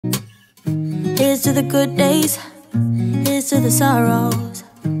Here's to the good days, here's to the sorrows.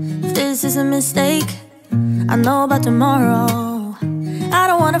 If this is a mistake, I know about tomorrow. I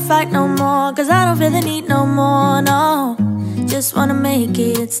don't wanna fight no more, cause I don't feel the need no more, no. Just wanna make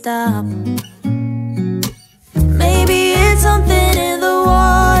it stop. Maybe it's something in the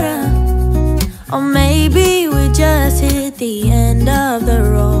water, or maybe we just hit the end of the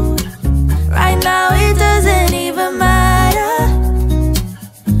road. Right now it doesn't even matter.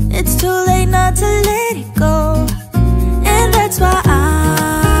 It's too late not to let it go. And that's why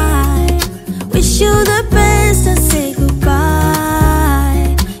I wish you the best and say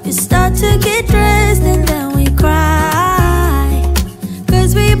goodbye. You start to get dressed and then we cry,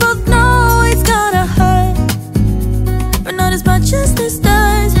 cause we both know it's gonna hurt, but not as much as this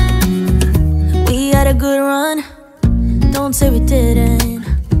does. We had a good run, don't say we didn't.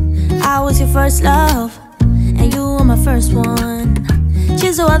 I was your first love, and you were my first one.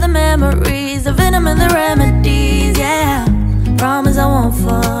 Cheers to all the memories, the venom and the remedies, yeah. Promise I won't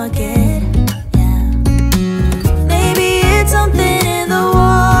forget, yeah. Maybe it's something in the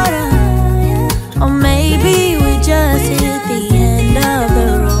water, or maybe we just hit the end of the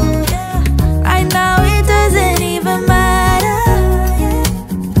road. Right now it doesn't even matter.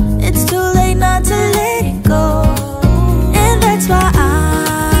 It's too late not to let it go. And that's why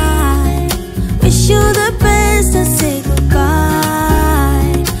I wish you the best and say goodbye.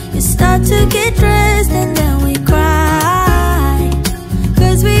 You start to get dressed and then we cry,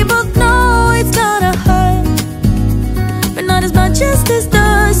 cause we both know it's gonna hurt, but not as much as this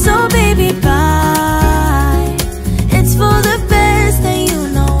does. So baby, bye. It's for the best and you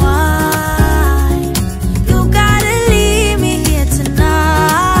know why. You gotta leave me here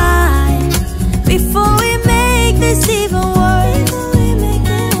tonight before we make this even worse.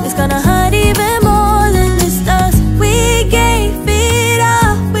 It's gonna hurt even more than this does. We gave it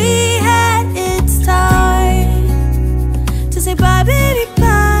all we had, it's time to say bye, baby,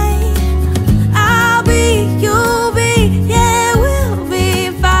 bye. I'll be, you'll be, yeah, we'll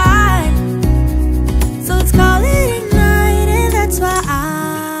be fine. So let's call it a night, and that's why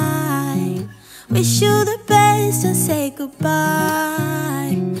I wish you the best and say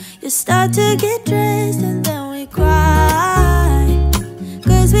goodbye. You start to get dressed and then we cry,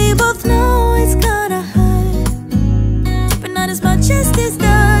 cause we both know it's gonna hurt, but not as much as this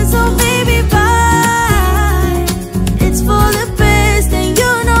does. So baby, bye. It's for the best and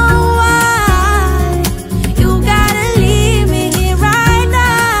you know why. You gotta leave me here right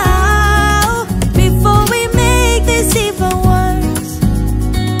now before we make this even worse.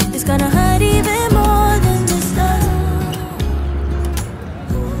 It's gonna hurt even more than this does.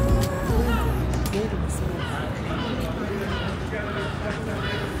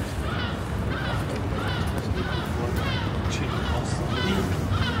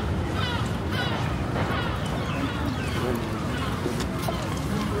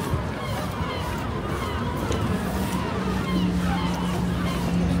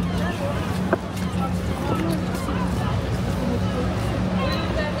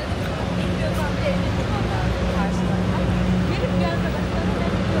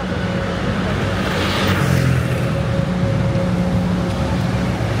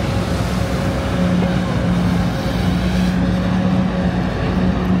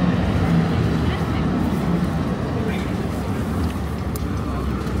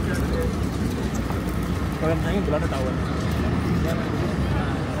 Kalau yang nanya bulan tahun.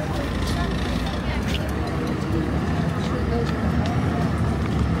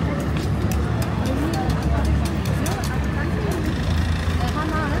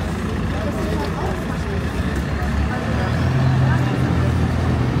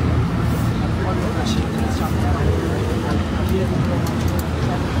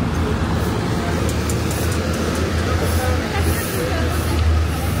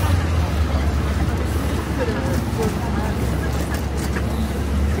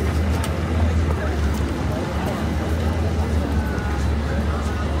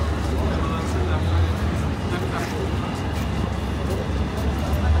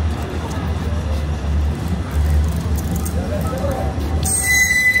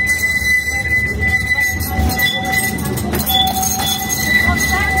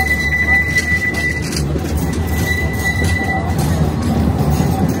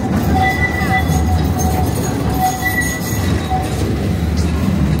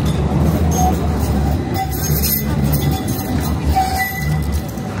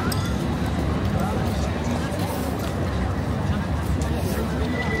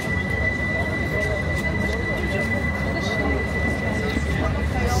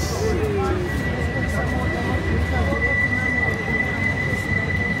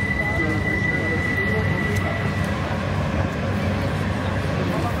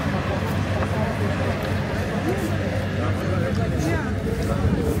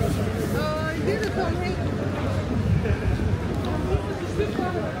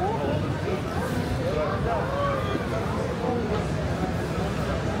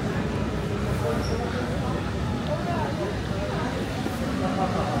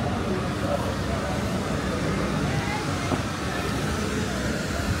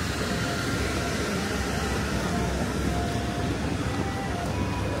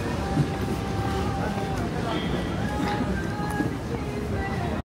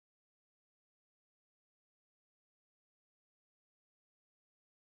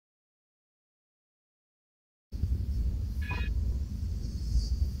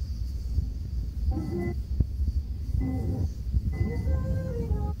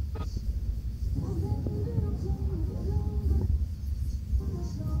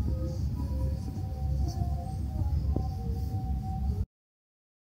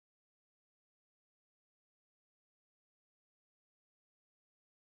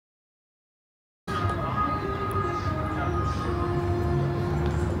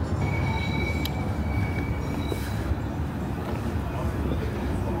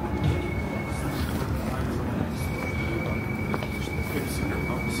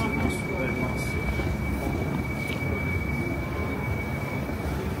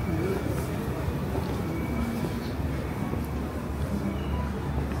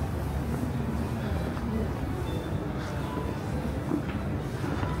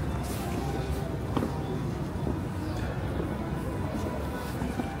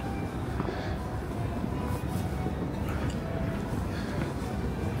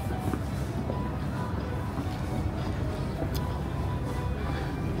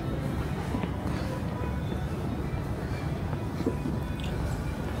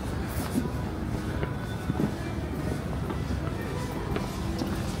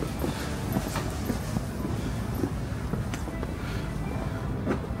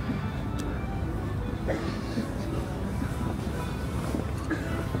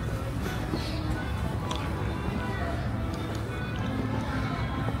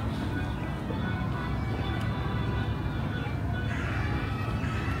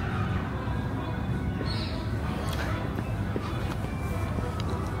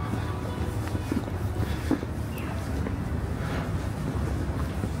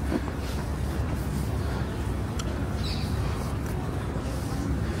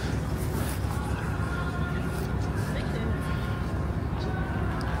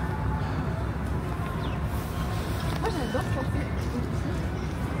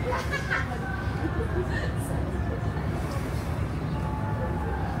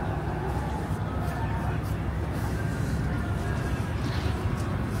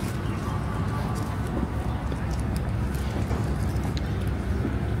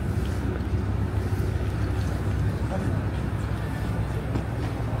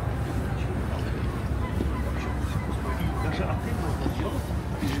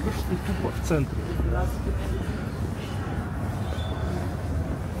 В центре.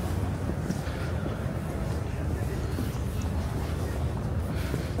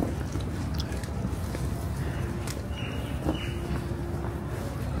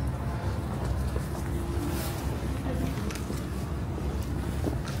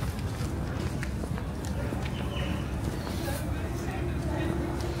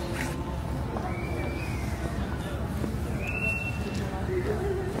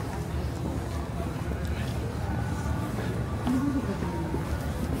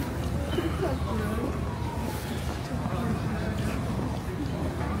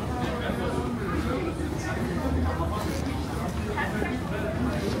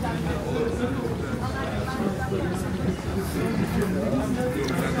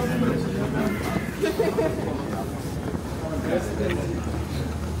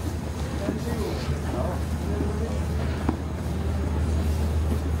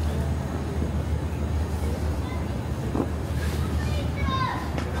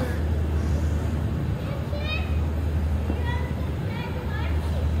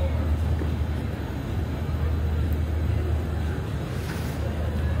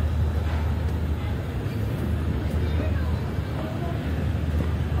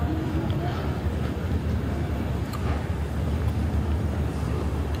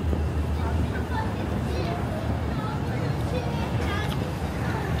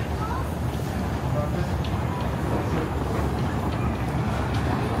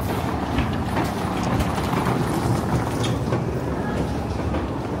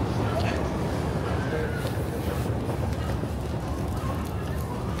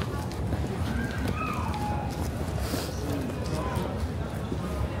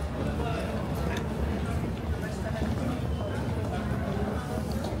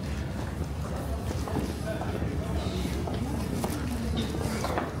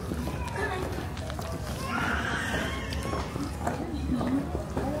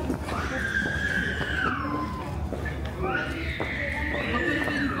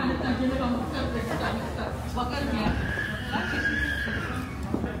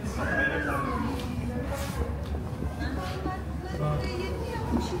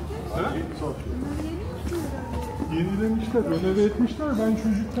 Yenilemişler, renove etmişler. Ben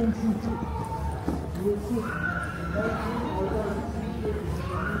çocukken çünkü burası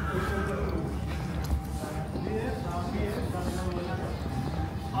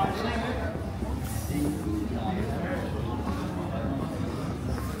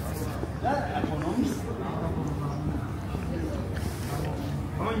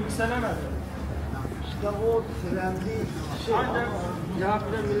Ama yükselemez. İşte o trendi şey. Aynen. Ya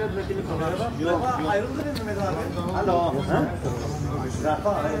bir de milletvekili kalıyor. Yok, ayrıldı mı Mehmet abi? Alo. Rafa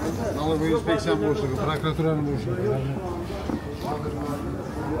ayrıldı. Ama bu inspeksiyon borçlu, prokuraturun borçlu.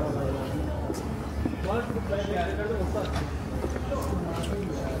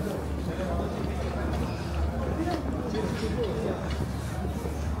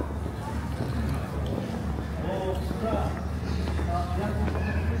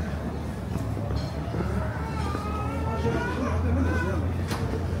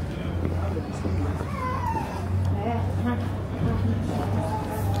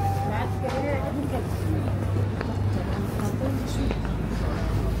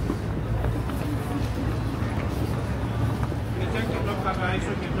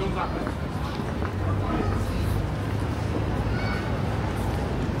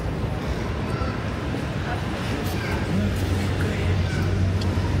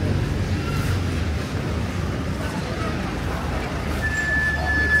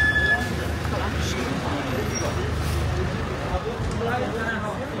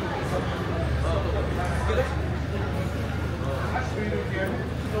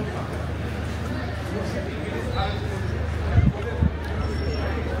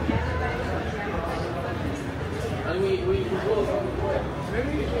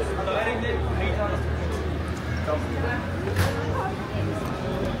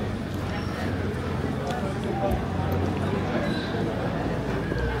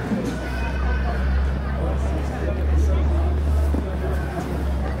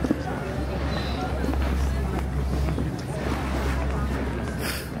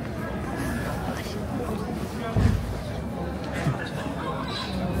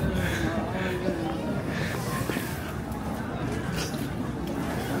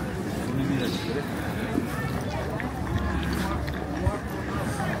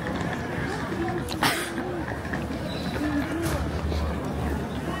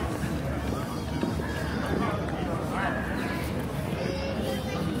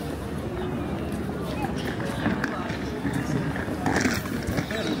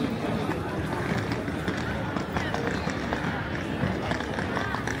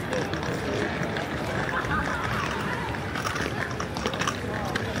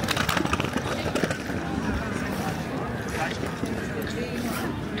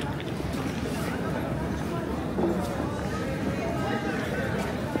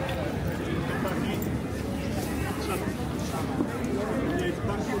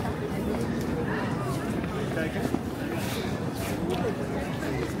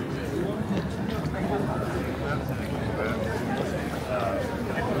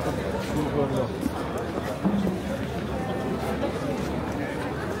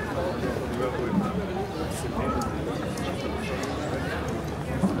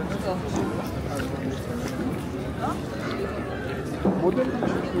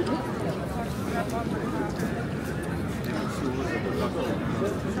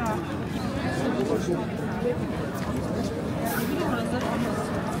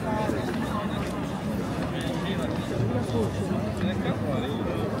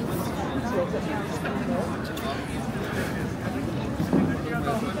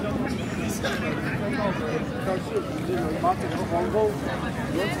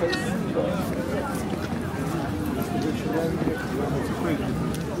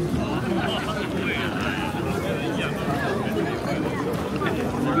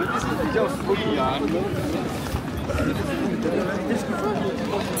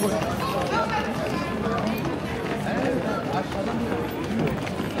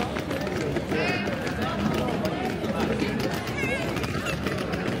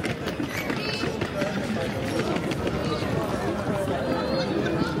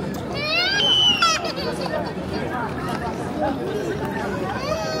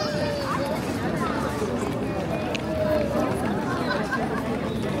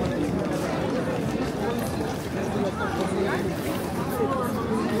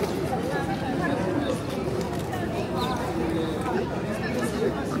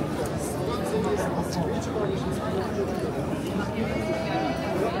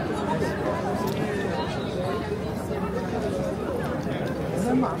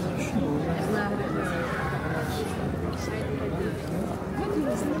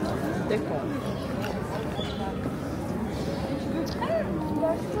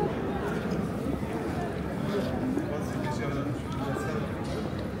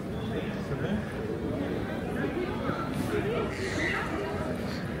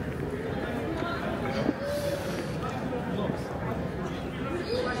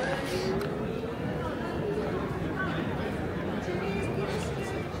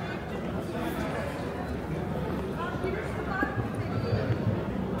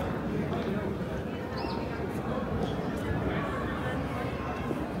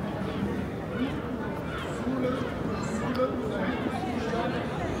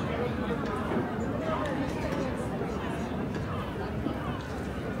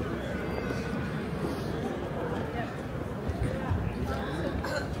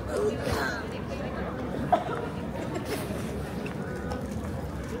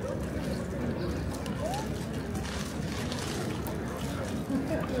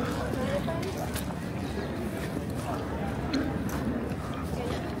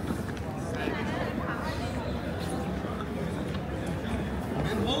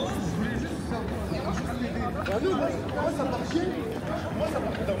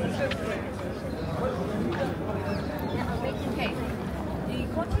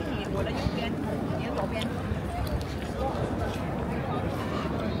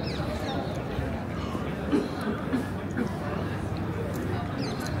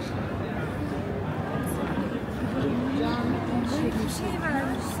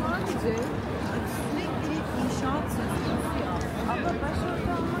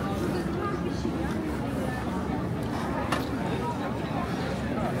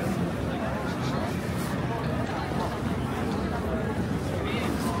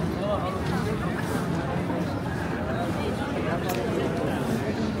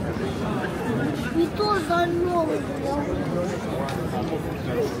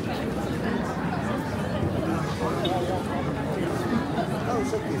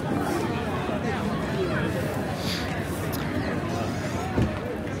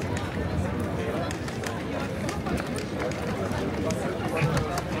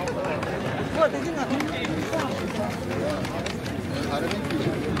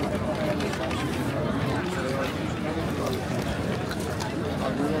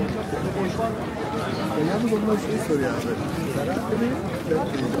 Yalnız onlar şey soruyor abi. Zararlı mı?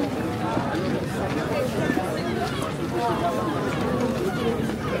 Yok değil.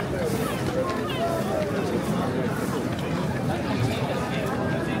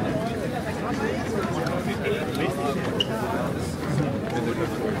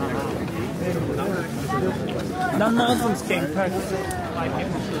 Dann machen wir uns keinen Tag.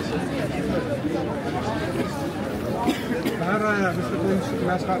 Paraya, bist du uns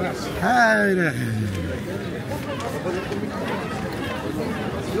las Faras? Hayır.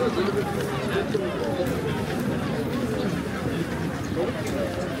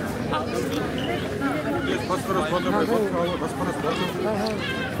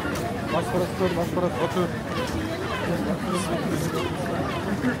 Otur.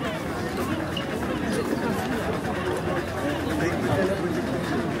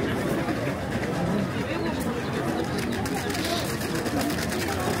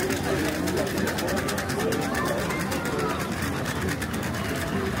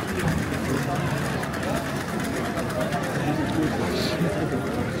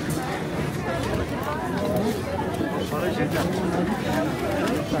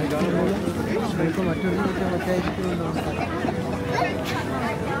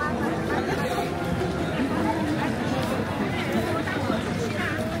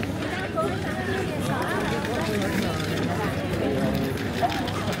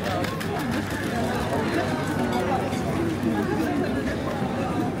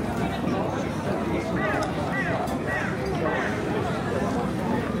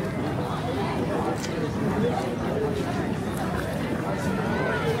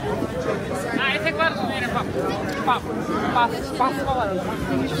 Basma var orada.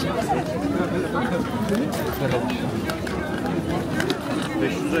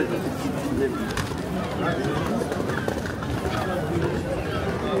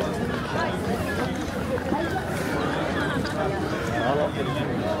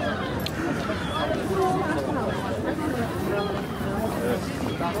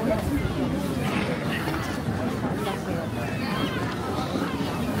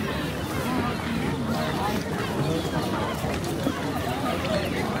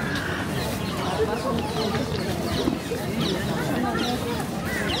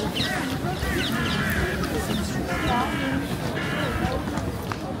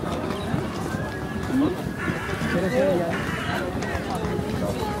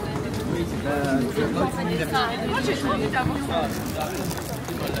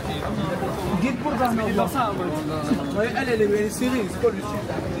 Git buradan Allah. El ele beni seviyoruz.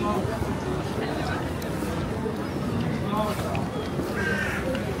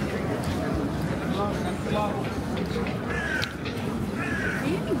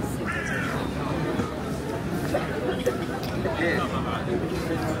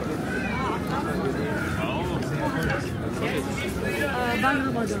 Ben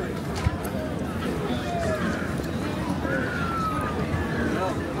de bacağım.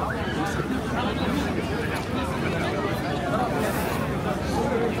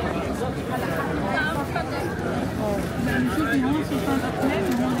 Sultan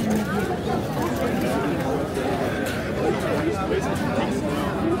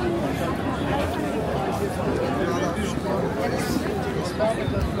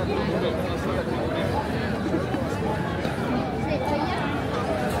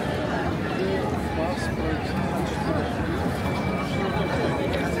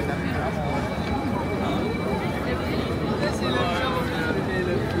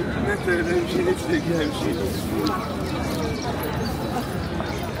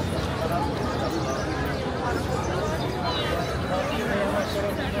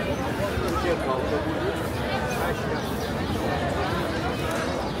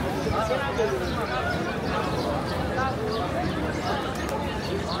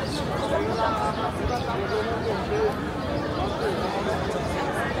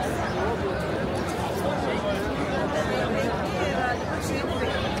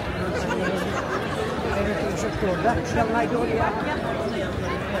Ahmed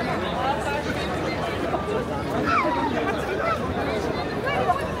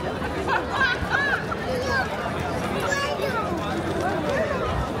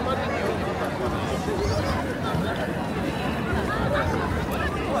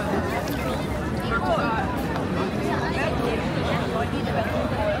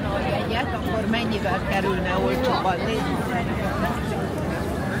akkor mennyivel kerülne olcsóban nézni?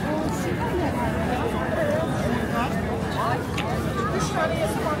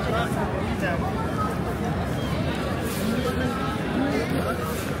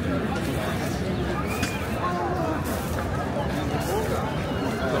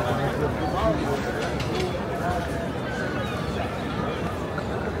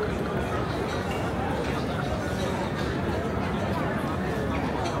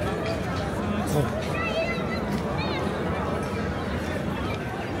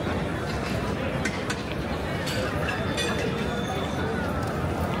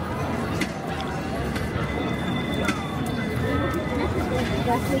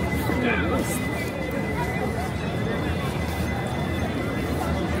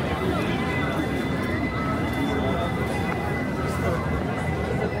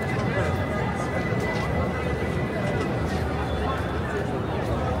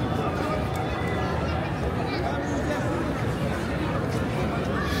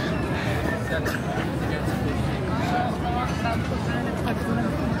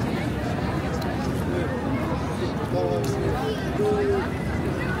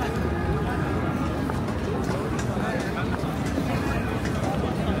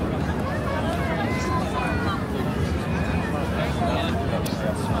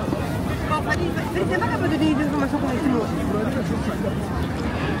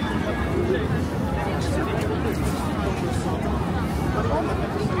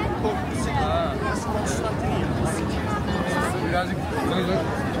 birazcık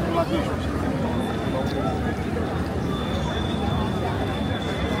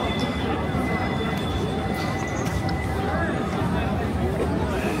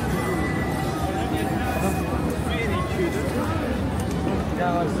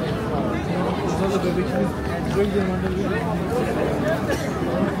Burada da bebekimiz böyle zamanında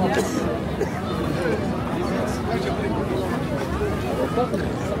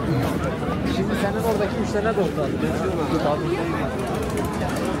şimdi senin oradaki müşterine de orada.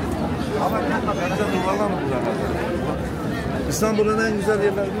 ama bence duvarlar mı burada? İstanbul'un en güzel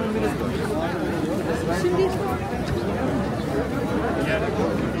yerlerinden birisi var. Şimdi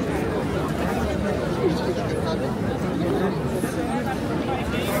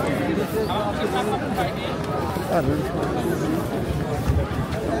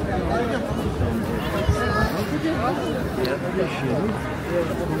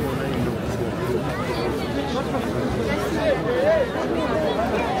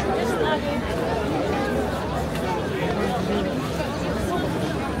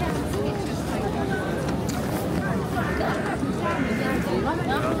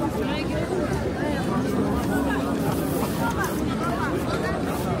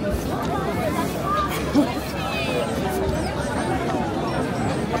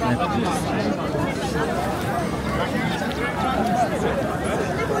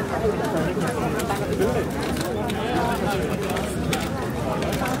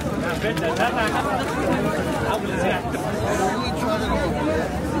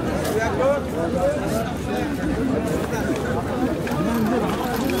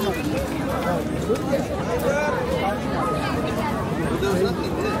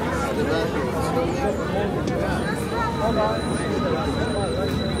ama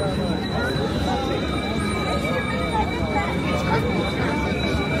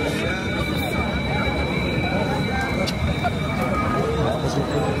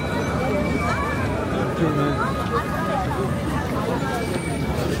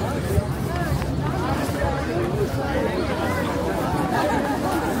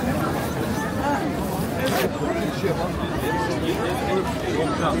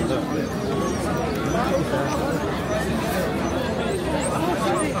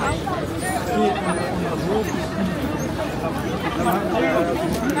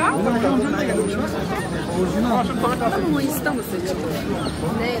Mayıs'ta mı seçiliyor?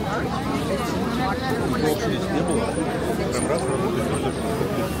 Ne?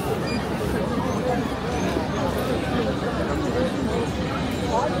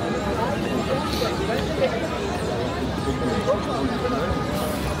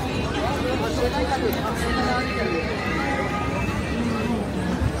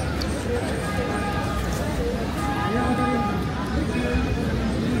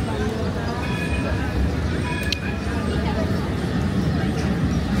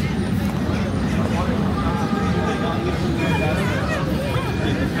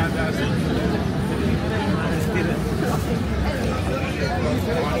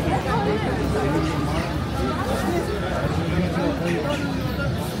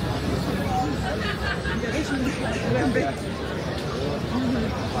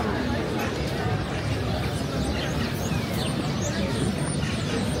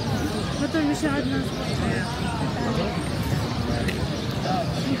 Потом еще одна.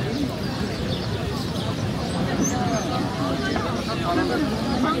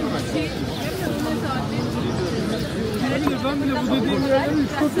 Ben bile bu dediğim yerden 3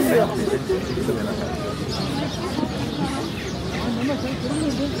 kotu mu yaptım? Ama sen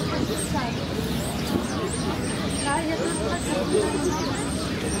kırmıyordun.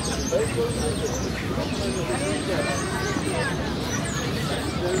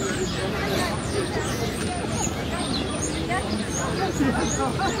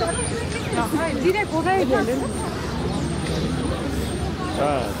 Hayır, direkt oraya gelin.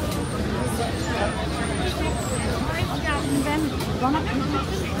 Ha. Ben bana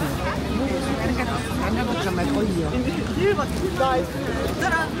Anne bakacağım ben koyuyor.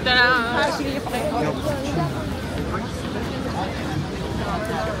 her şeyi yapayım.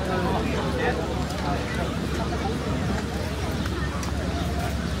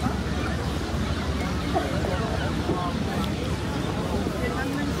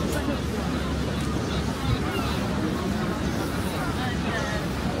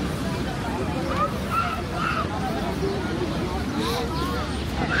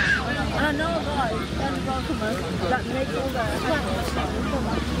 I know guys, and welcome that make all the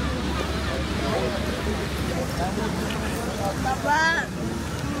Baba,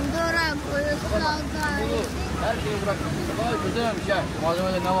 Dora Sultan. Her şeyi bırakmış. Baba kötülemiş ha.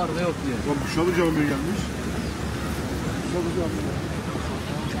 Malzemede ne var ne yok diye. Bak Kuşalı camiye gelmiş. Bunu da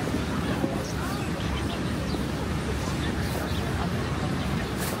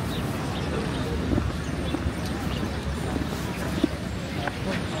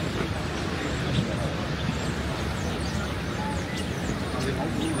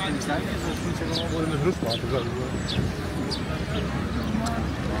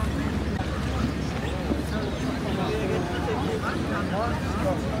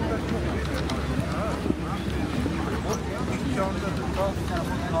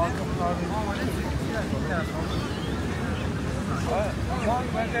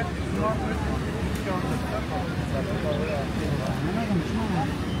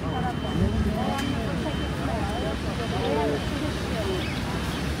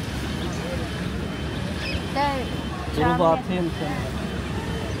atayım sen.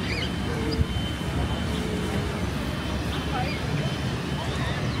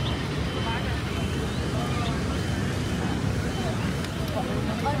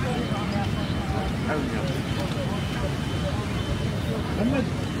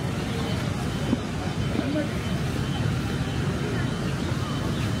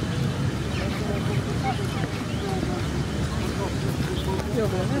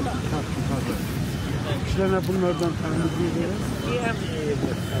 İşlerine bunlardan temizliyoruz.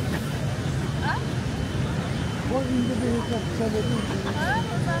 O ince bir hesap çalabilir.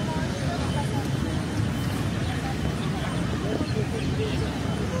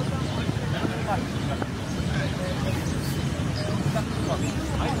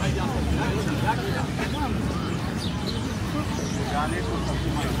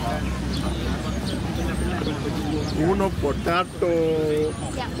 Uno potato.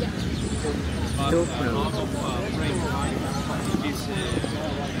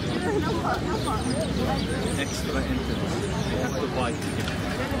 Extra intense. You have to bite together.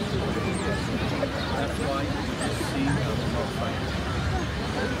 That's why you see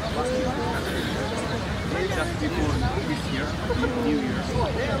just before this year, New Year,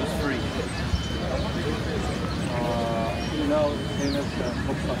 it was free. Now, famous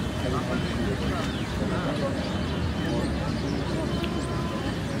TOPKAPI.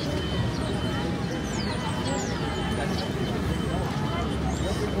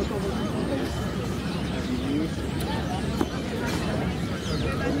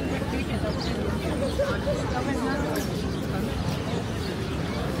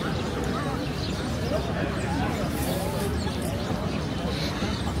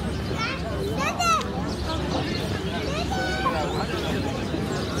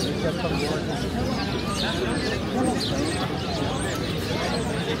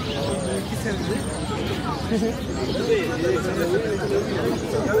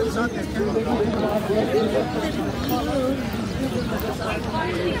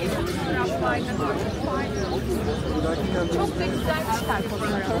 Çok da güzel çıkar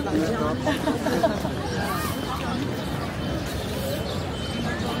fotoğraflar.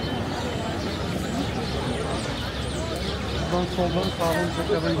 Buradan soldan sağdan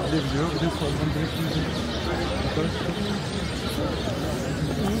tekrardan gidebiliyor. Bir de soldan direkt yukarı çıkıyor.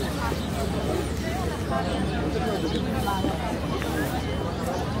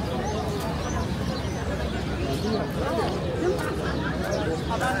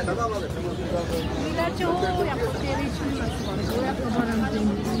 İlerce o yapıp yere içilmez. O yapmadan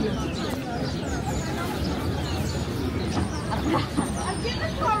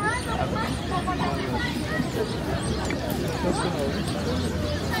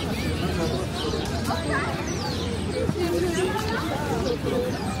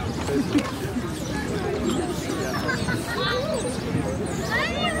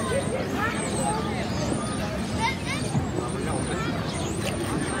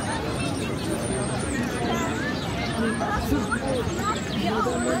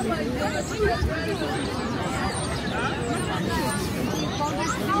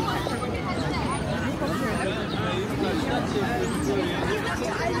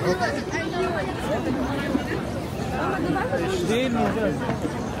Değil mi hocam?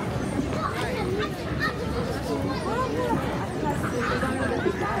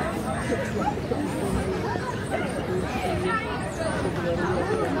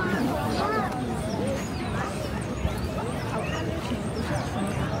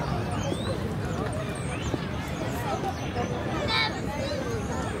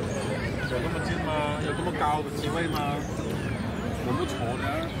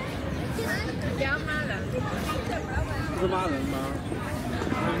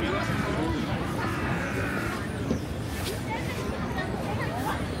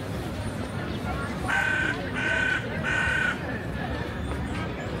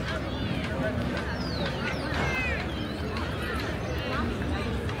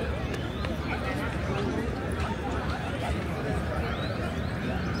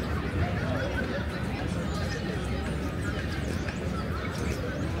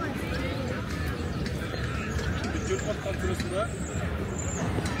 Faturası da.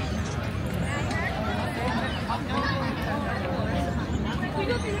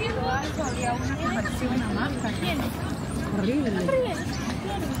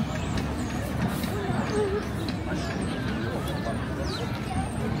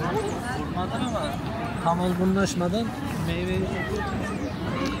 Vurmadan ama tam olgunlaşmadan meyveyi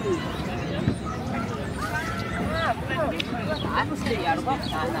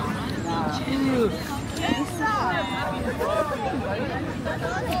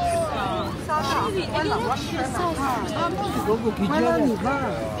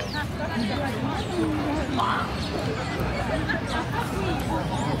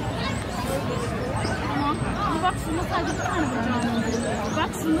Bak şunda sadece bir tane bacağım. Bak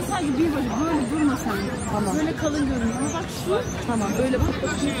şunda sadece bir bacak. Böyle durma sen. Tamam. Böyle kalın görünüyor. Ama bak şu. Tamam. Böyle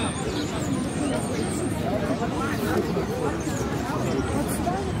patlatıyor.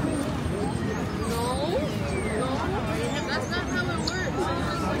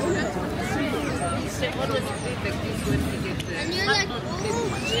 And you're like,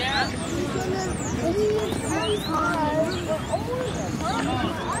 oh, yeah.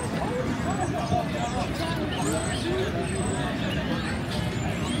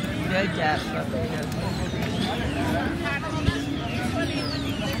 gel gel.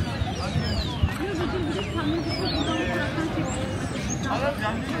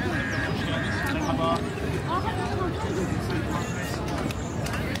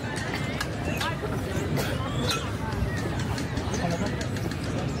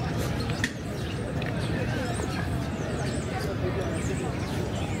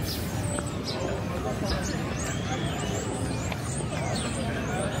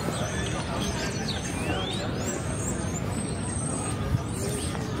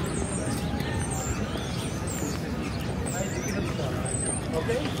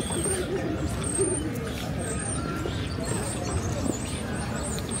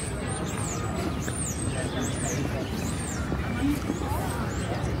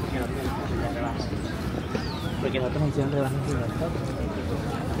 Porque no tengo intención de bajar el laptop.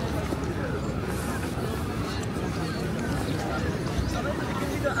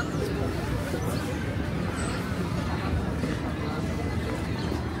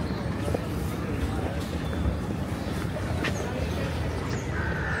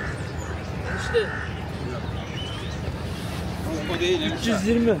 İşte O değil.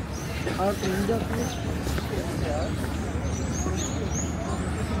 320 artı 160.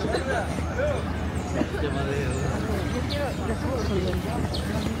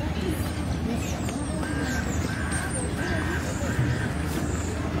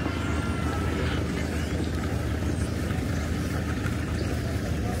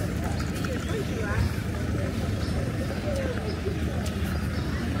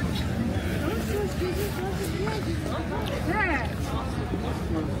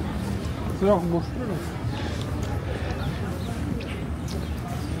 Yok boş değil.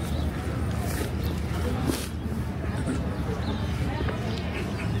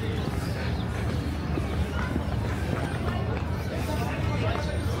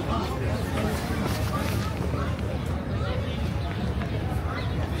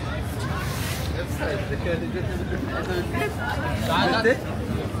 تعال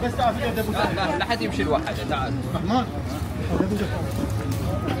بس تعال في ابو لا لا حد يمشي لوحده تعال محمود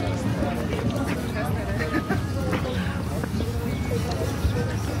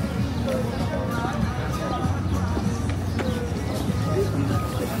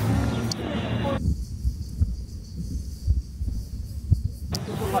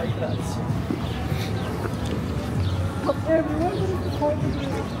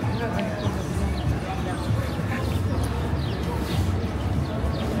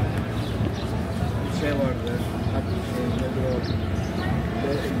Şey vardı.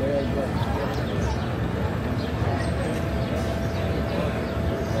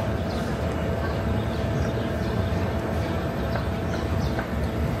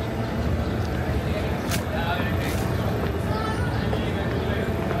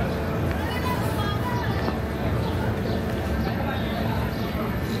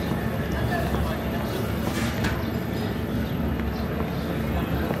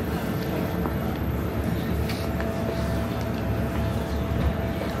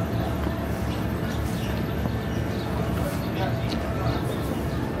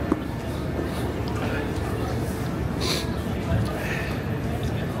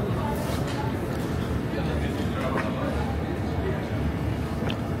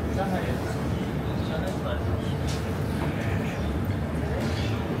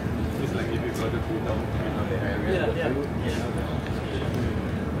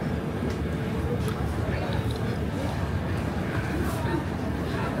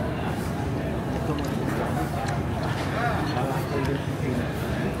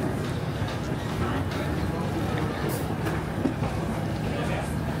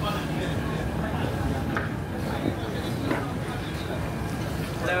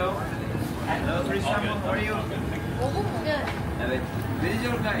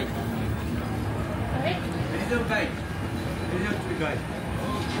 guide. Video guide. Video guide.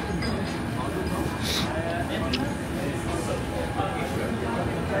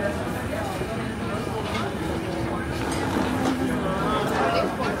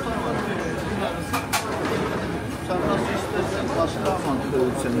 Sen nasıl istersen başka mantıklı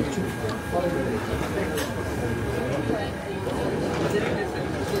olur senin için.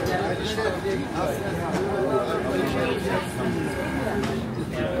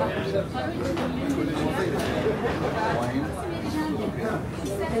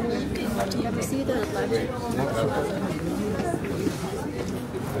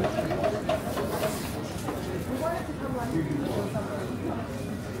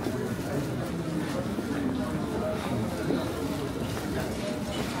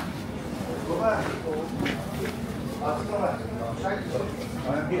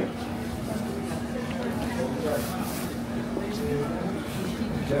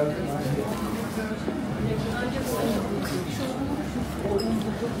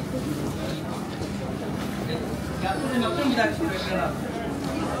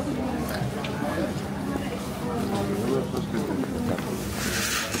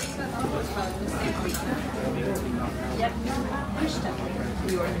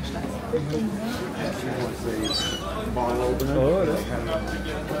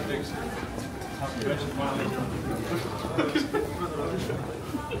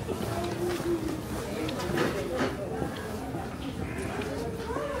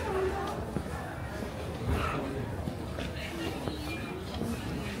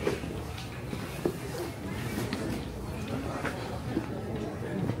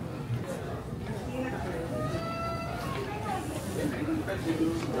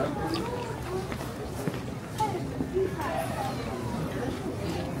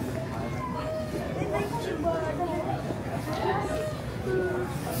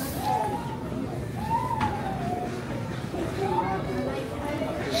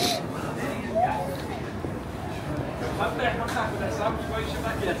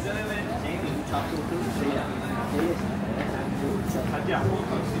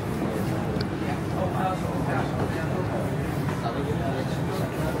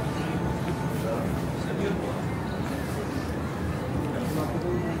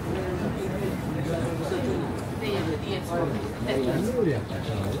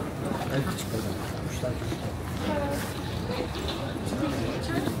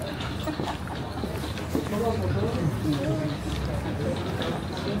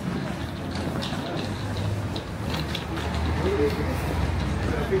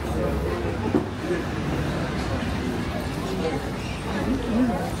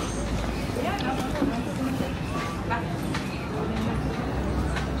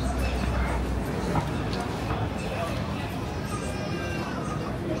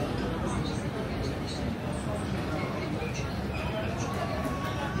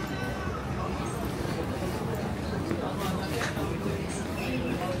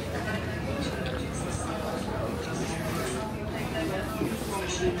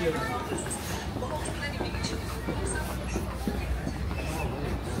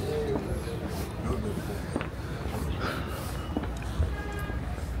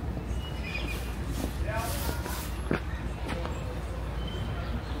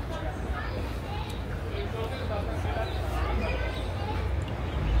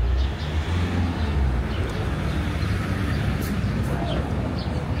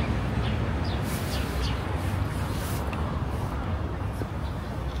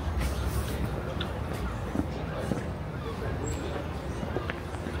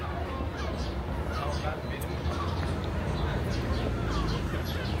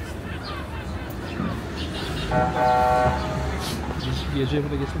 Gece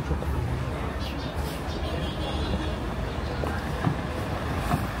burada geçtim çok.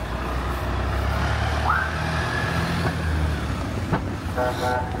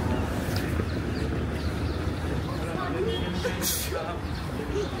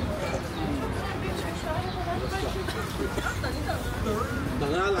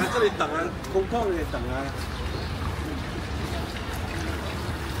 Tầng A là cái tầng A không có cái tầng A.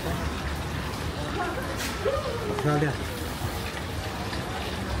 Nào đi.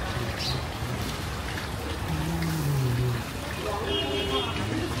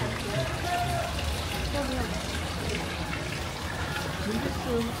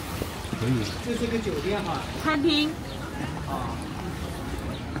餐厅，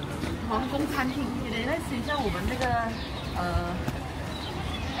皇宫餐厅，有点类似于像我们那个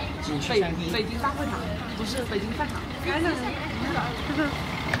北京大会堂，不是北京饭堂，就是。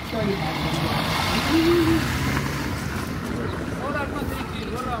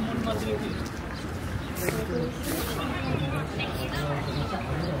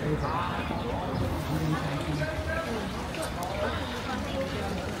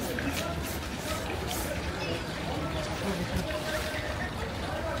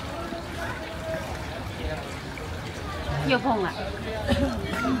Nhiều phòng ạ.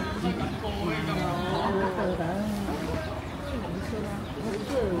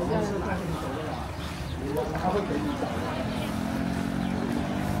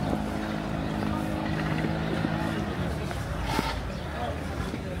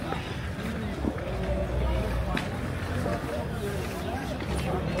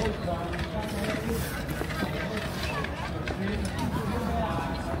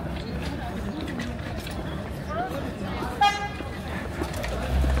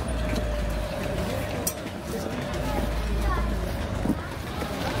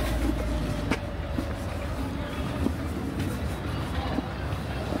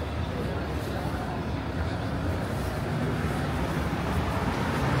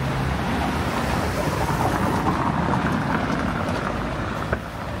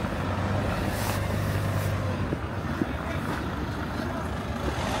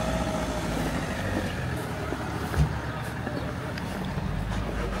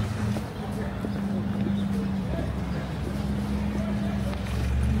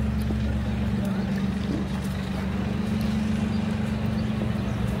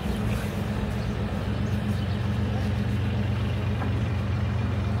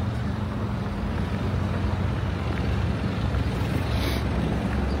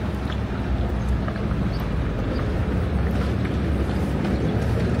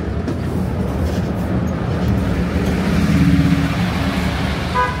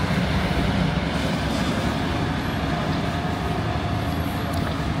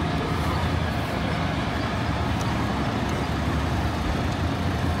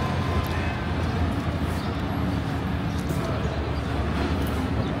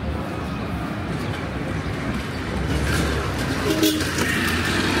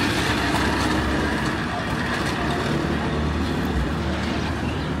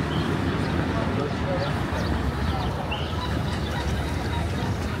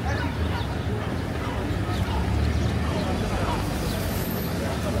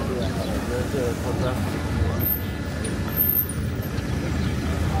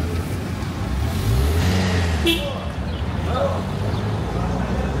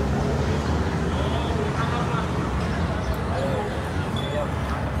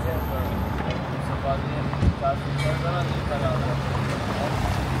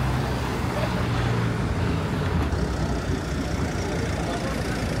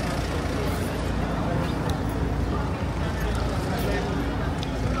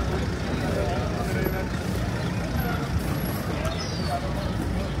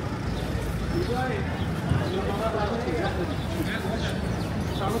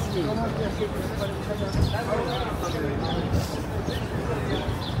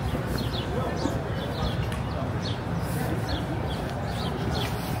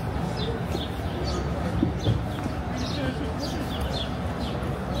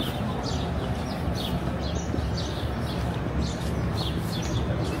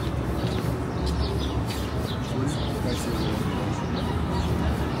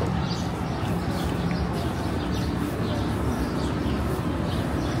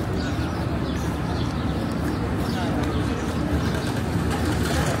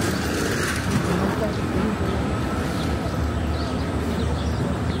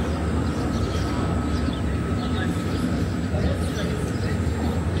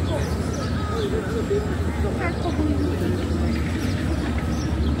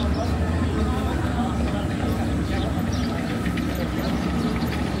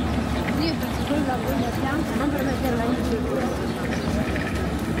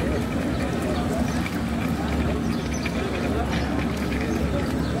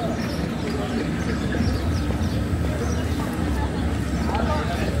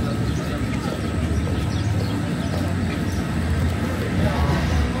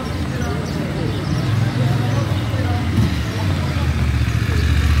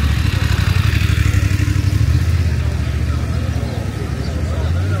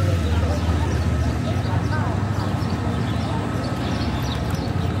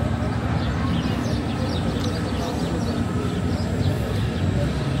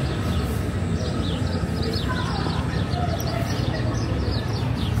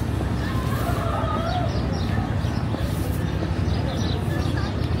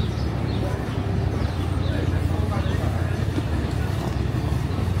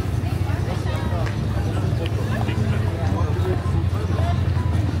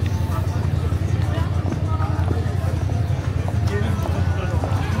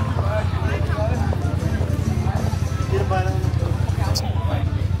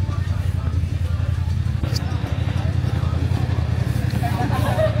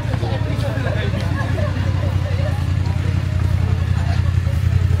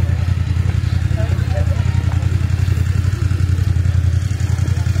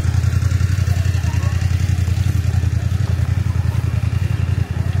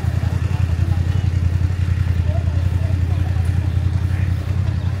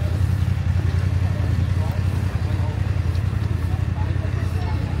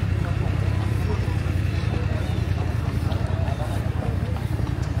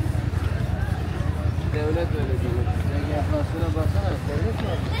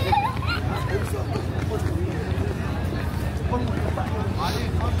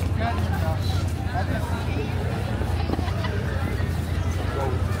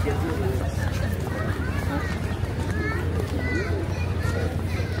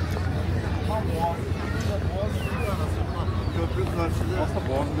 Aslında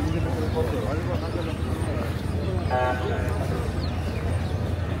bu anda bir de hadi bakalım.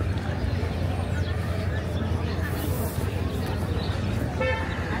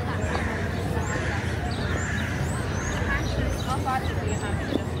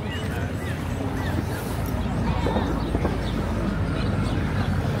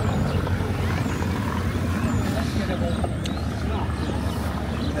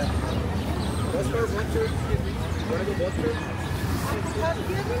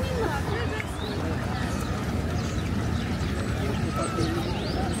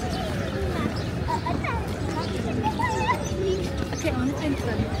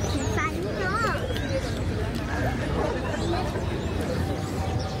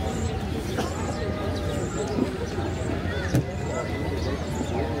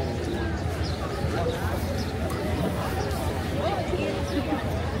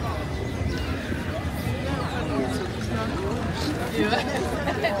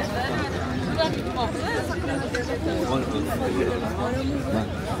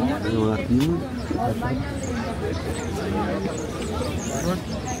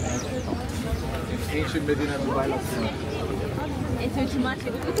 Ancient Medina Dubai lassen. Eti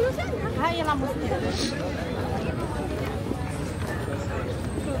market. Her yalan basın.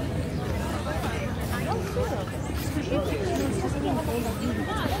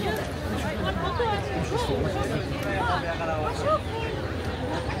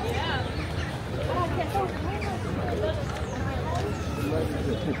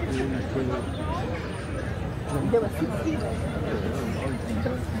 Und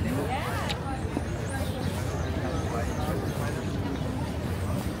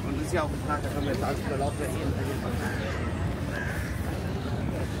das ist ja auch ein Tag, da können wir jetzt alles verlaufen.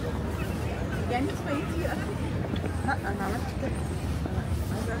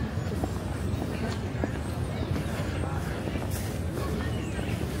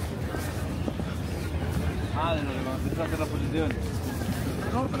 la posizione.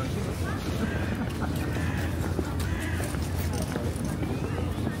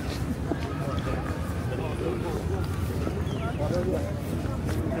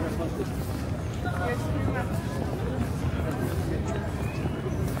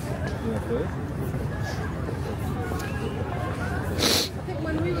 I think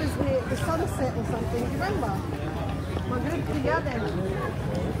when we was near the sunset or something, remember? My group together.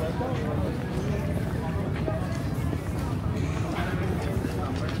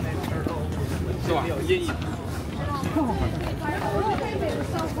 So, yeni.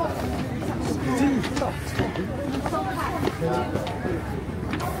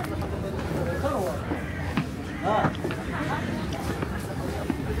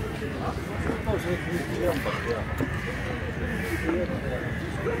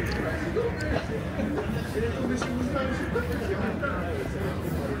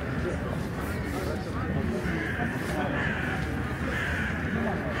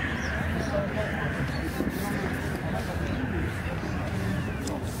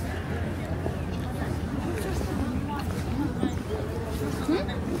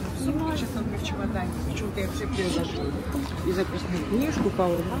 В чемодане. Почему-то я все произошло. И записную книжку,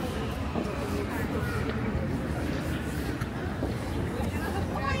 пауэрбанк.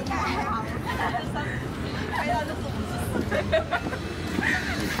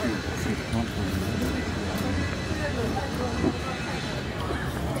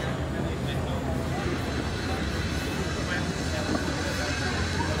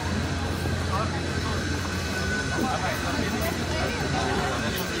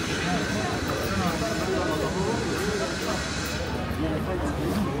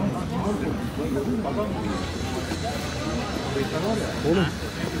 Oğlum.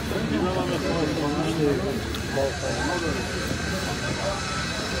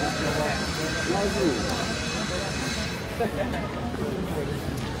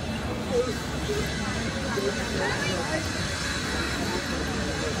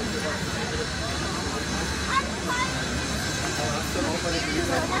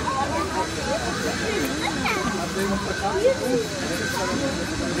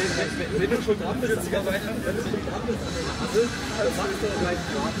 Wenn du schon dran bist, witzigerweise, wenn du schon dran bist, machst du gleich.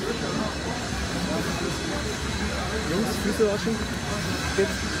 Jungs, Füße waschen.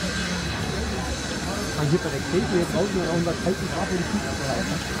 Jetzt. Hier bei der Kälte jetzt draußen in unserer kalten Straße die Füße zu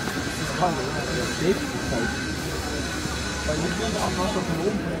halten. Das ist kalt. Das schläft die Zeit. Weil wir sind auch noch von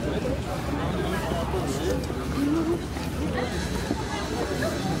oben von der Toilette.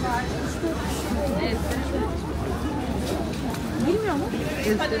 Bilmiyor mu?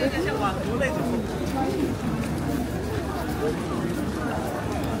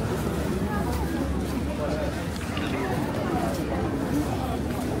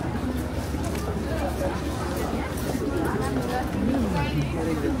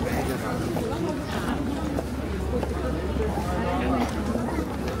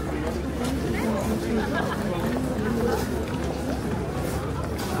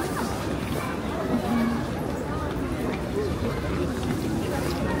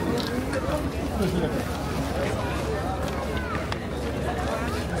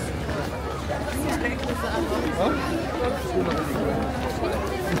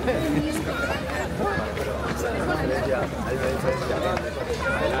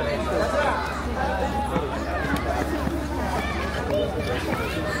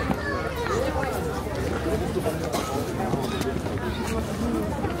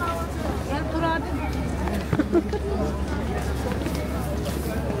 Gel Tur abi.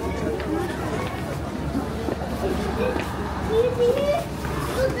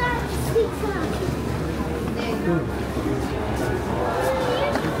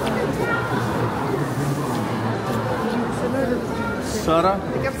 Sara.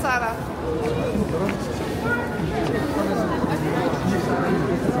 Ik heb Sarah.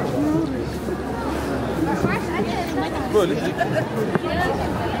 Böyle.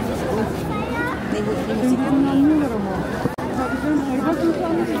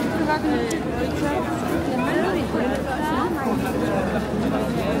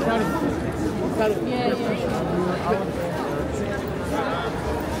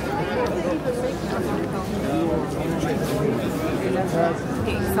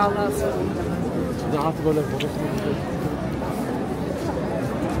 Rahat böyle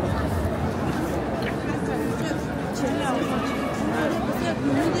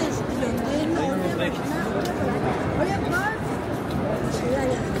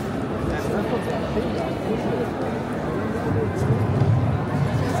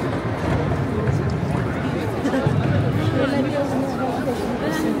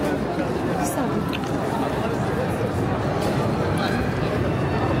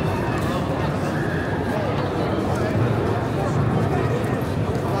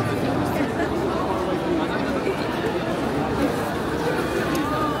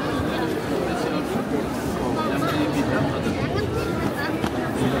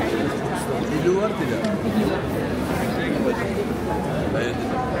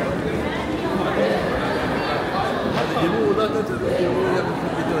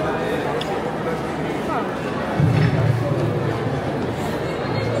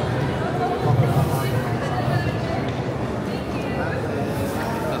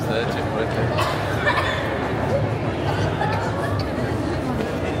That's it.